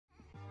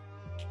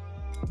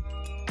Hey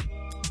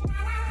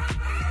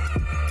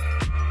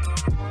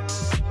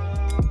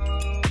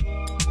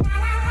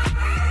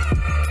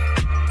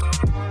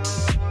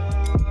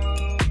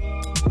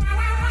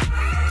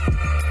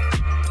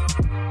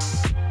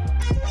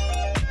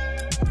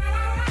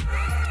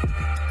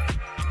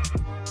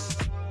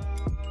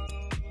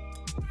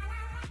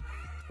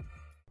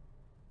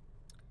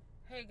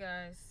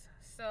guys,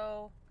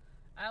 so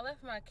I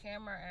left my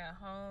camera at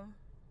home,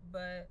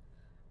 but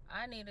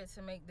I needed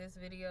to make this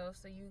video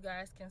so you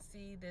guys can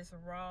see this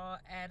raw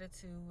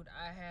attitude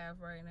I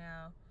have right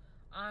now.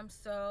 I'm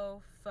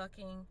so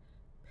fucking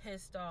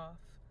pissed off.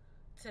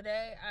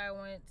 Today I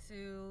went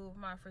to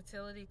my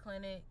fertility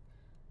clinic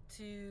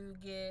to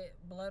get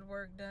blood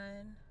work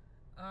done.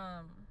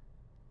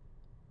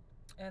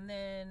 And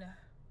then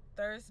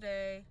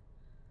Thursday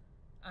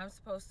I'm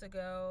supposed to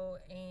go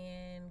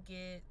and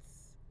get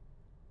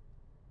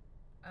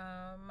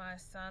my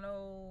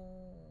sino,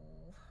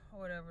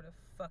 whatever the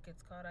fuck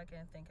it's called. I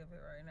can't think of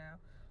it right now.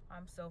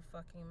 I'm so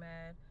fucking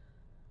mad.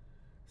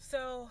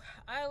 So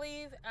I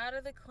leave out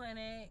of the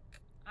clinic.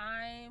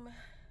 I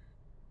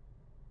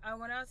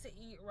went out to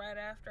eat right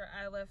after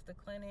I left the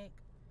clinic,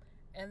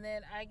 and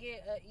then I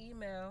get an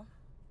email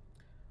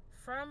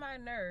from my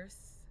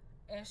nurse,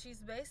 and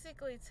she's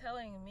basically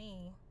telling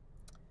me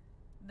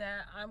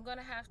that I'm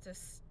gonna have to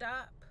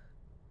stop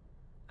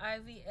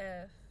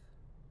IVF,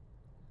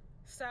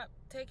 stop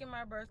taking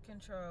my birth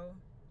control,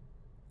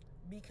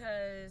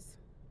 because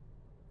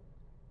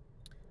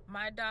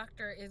my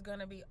doctor is going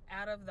to be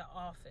out of the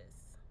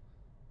office.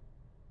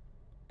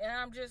 And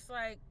I'm just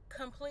like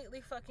completely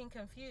fucking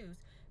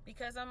confused,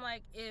 because I'm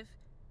like,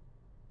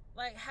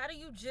 how do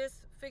you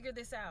just figure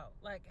this out?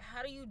 Like,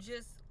 how do you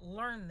just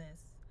learn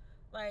this?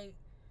 Like,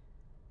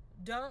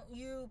 don't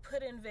you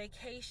put in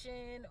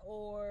vacation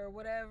or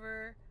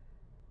whatever?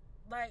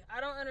 Like,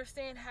 I don't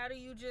understand. How do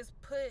you just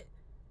put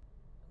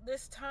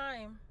this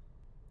time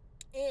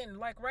in,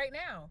 like, right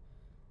now?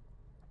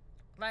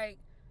 Like,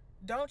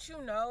 don't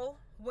you know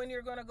when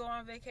you're gonna go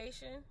on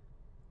vacation?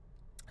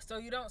 So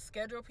you don't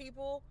schedule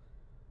people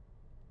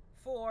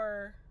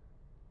for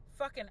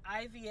fucking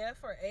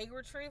IVF or egg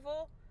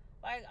retrieval?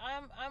 Like,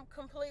 I'm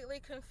completely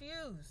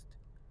confused.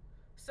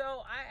 So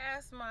I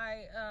asked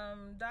my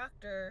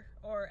doctor,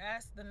 or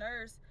asked the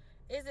nurse,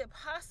 is it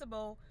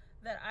possible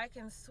that I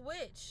can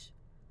switch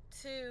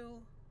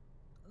to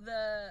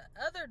the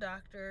other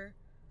doctor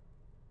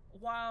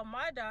while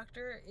my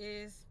doctor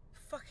is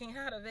fucking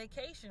out of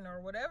vacation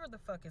or whatever the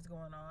fuck is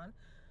going on?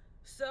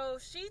 So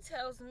she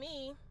tells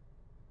me,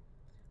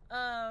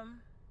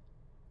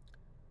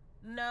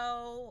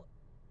 no,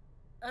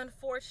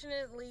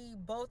 unfortunately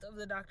both of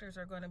the doctors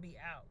are going to be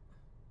out.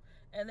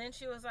 And then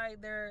she was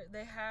like, they're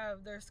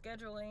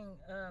scheduling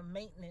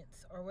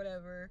maintenance or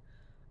whatever,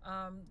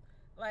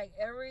 like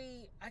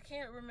I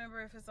can't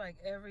remember if it's like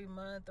every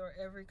month or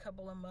every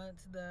couple of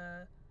months,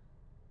 the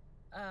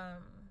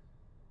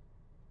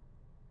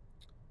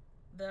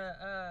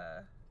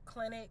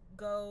clinic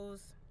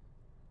goes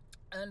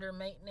under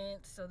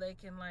maintenance so they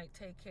can like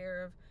take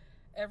care of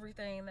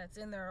everything that's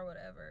in there or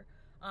whatever.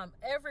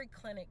 Every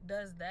clinic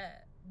does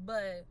that,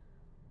 but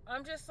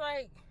I'm just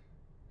like,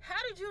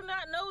 how did you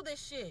not know this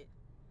shit?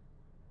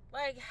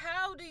 Like,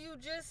 how do you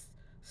just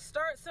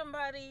start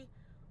somebody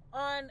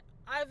on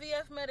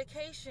IVF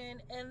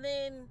medication and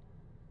then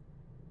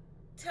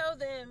tell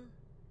them,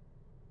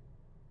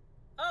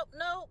 oh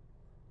no,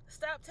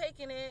 stop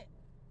taking it,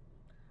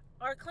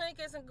 our clinic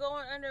isn't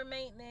going under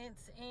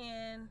maintenance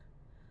and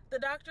the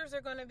doctors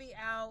are going to be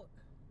out?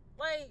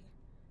 Like,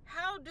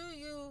 how do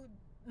you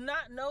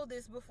not know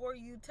this before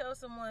you tell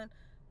someone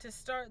to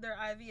start their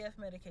IVF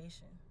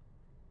medication?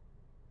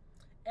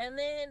 And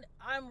then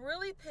I'm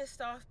really pissed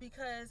off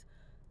because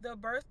the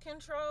birth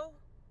control,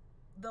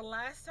 the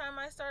last time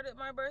I started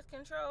my birth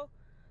control,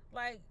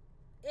 like,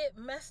 it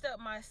messed up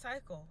my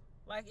cycle.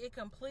 Like, it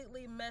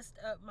completely messed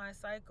up my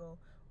cycle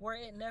where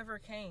it never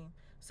came.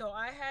 So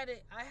I had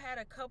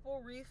a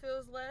couple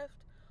refills left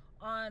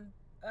on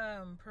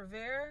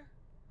Prevera.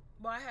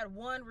 Well, I had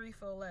one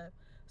refill left.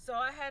 So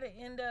I had to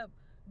end up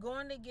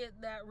going to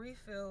get that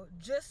refill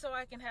just so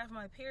I can have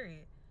my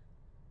period,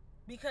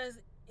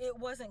 because it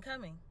wasn't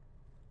coming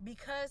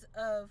because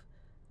of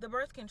the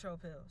birth control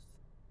pills.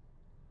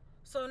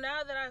 So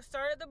now that I've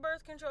started the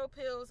birth control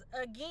pills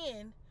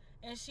again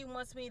and she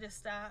wants me to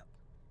stop,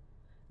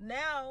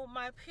 now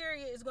my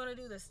period is going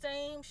to do the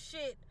same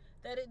shit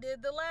that it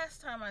did the last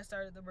time I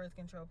started the birth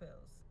control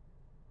pills.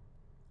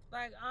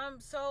 Like, I'm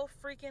so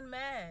freaking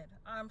mad.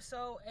 I'm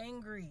so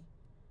angry.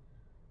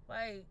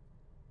 Like,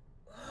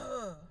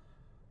 ugh,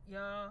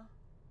 y'all,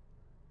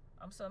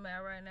 I'm so mad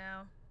right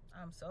now.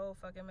 I'm so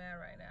fucking mad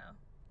right now.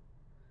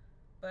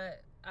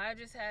 But I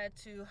just had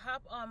to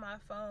hop on my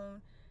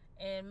phone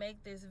and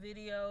make this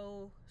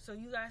video so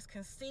you guys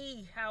can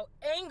see how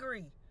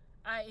angry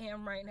I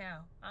am right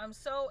now. I'm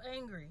so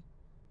angry.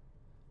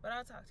 But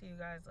I'll talk to you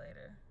guys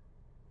later,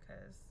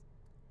 because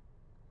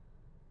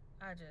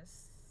I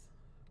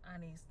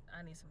need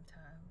some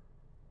time.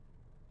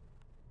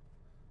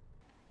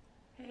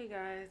 Hey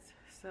guys,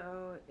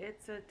 so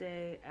it's a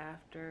day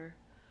after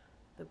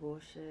the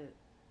bullshit.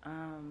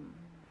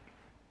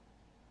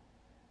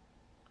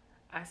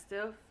 I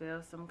still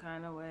feel some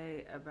kind of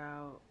way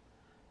about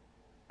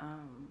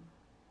um,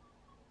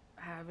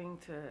 having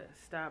to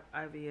stop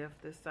IVF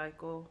this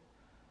cycle.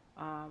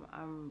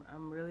 I'm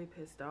really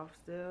pissed off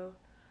still,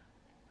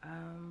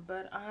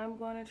 but I'm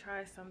going to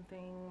try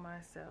something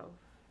myself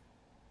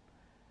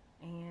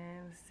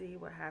and see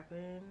what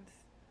happens.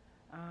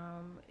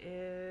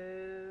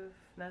 If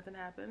nothing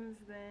happens,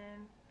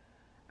 then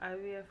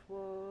IVF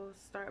will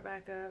start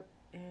back up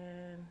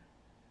in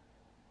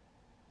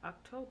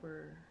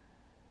October.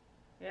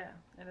 Yeah,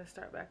 it'll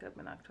start back up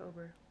in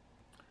October.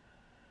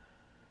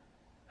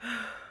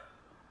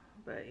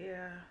 But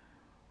yeah,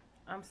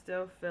 I'm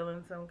still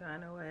feeling some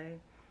kind of way.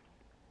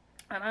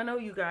 And I know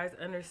you guys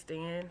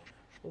understand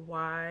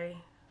why.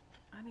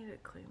 I need to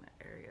clean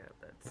the area up.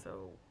 That's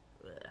so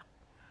bleh.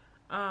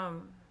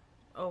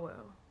 Oh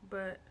well.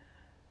 But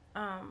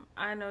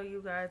I know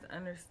you guys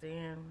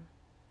understand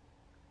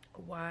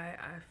why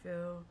I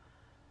feel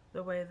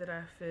the way that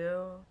I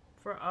feel.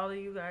 For all of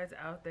you guys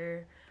out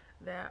there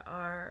that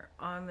are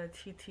on the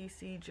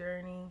TTC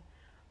journey,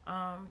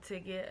 to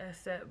get a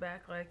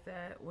setback like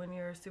that when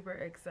you're super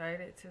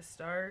excited to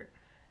start,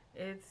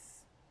 it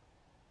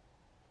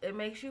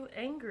makes you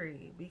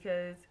angry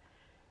because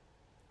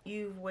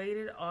you've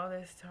waited all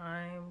this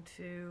time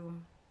to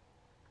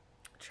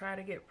try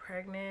to get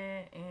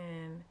pregnant,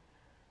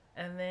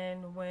 and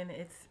then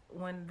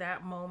when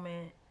that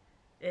moment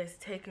is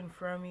taken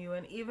from you,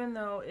 and even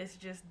though it's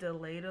just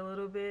delayed a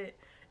little bit,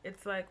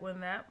 it's like when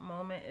that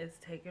moment is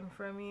taken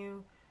from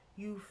you,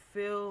 you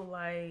feel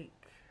like,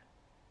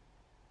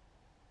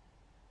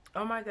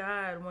 oh my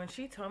God, when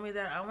she told me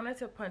that, I wanted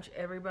to punch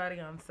everybody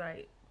on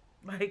sight.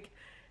 Like,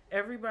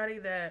 everybody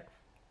that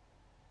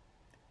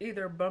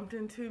either bumped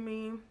into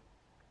me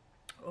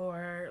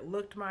or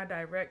looked my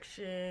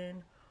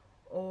direction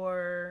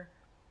or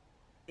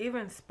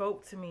even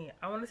spoke to me.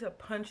 I wanted to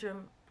punch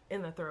him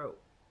in the throat.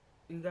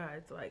 You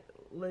guys, like,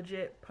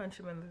 legit punch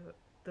him in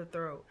the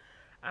throat.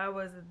 I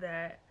was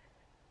that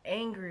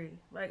angry.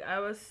 Like, I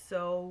was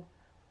so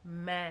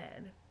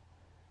mad.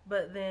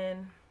 But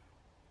then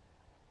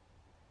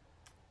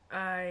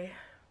I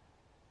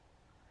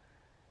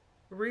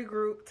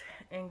regrouped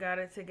and got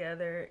it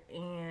together,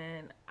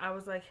 and I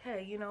was like,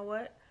 hey, you know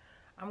what?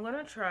 I'm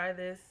gonna try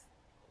this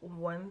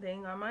one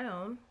thing on my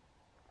own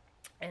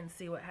and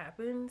see what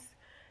happens.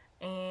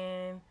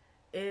 And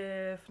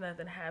if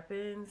nothing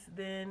happens,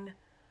 then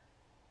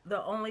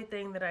the only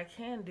thing that I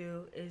can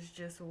do is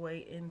just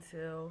wait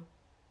until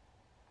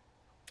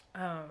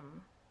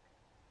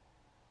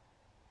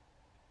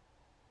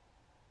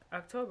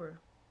October.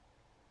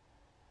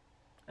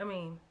 I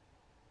mean,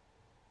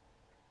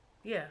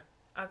 yeah,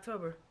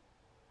 October.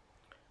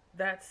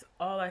 That's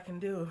all I can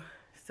do.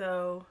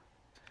 So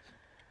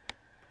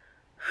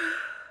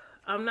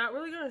I'm not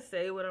really going to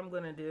say what I'm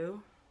going to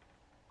do.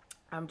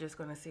 I'm just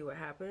going to see what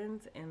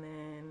happens. And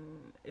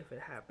then if it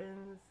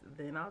happens,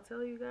 then I'll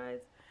tell you guys.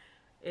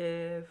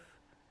 If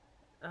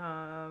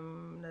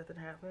nothing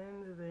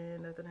happens,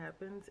 then nothing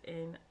happens.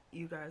 And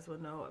you guys will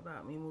know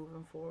about me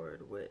moving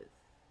forward with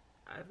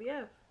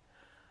IVF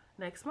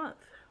next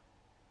month.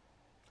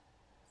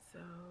 So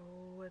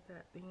with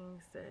that being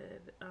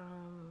said,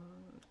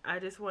 I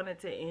just wanted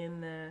to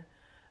end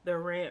the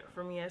rant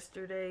from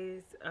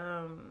yesterday's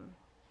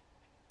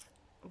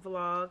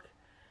vlog.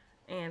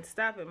 And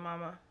stop it,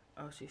 mama.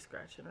 Oh, she's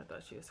scratching. I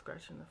thought she was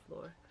scratching the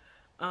floor.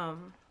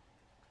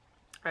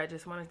 I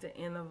just wanted to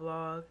end the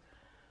vlog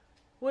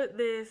with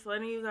this,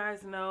 letting you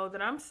guys know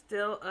that I'm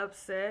still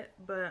upset,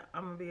 but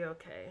I'm gonna be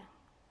okay.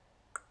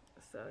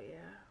 So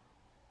yeah.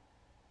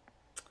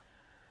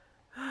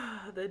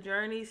 The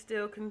journey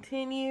still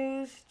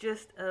continues,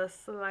 just a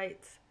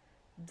slight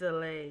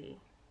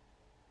delay.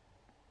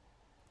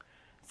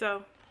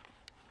 So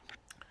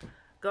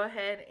go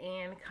ahead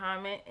and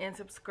comment and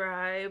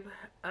subscribe.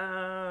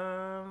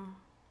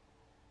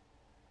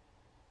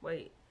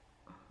 Wait,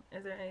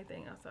 is there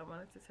anything else I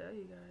wanted to tell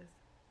you guys?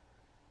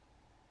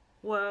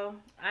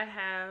 Well,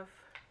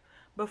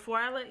 before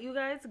I let you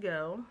guys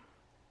go,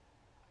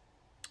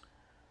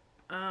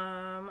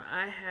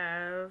 I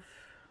have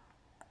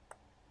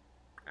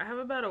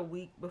about a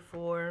week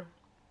before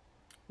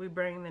we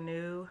bring the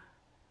new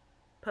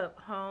pup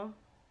home.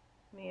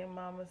 Me and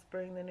mama's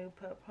bring the new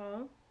pup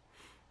home.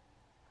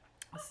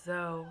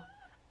 So,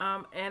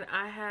 and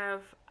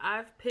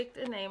I've picked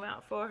a name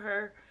out for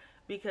her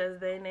because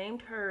they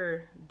named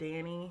her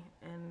Danny,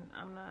 and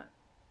I'm not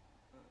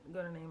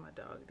gonna name my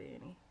dog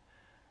Danny.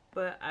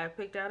 But I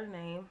picked out a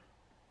name,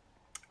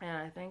 and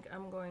I think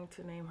I'm going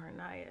to name her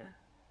Naya.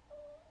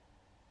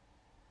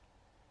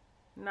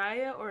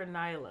 Naya or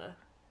Nyla,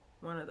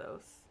 one of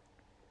those.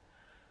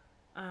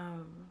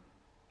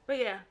 But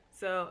yeah,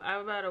 so I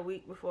have about a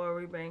week before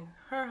we bring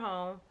her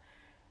home,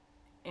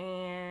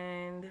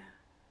 and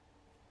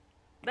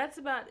that's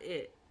about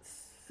it.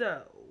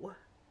 So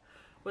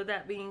with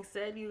that being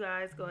said, you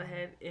guys go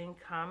ahead and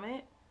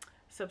comment,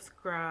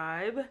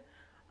 subscribe,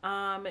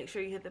 Make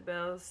sure you hit the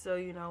bell so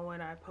you know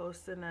when I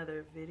post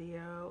another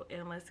video.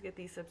 And let's get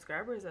these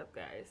subscribers up,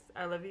 guys.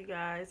 I love you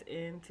guys.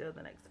 Until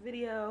the next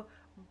video.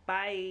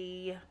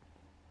 Bye.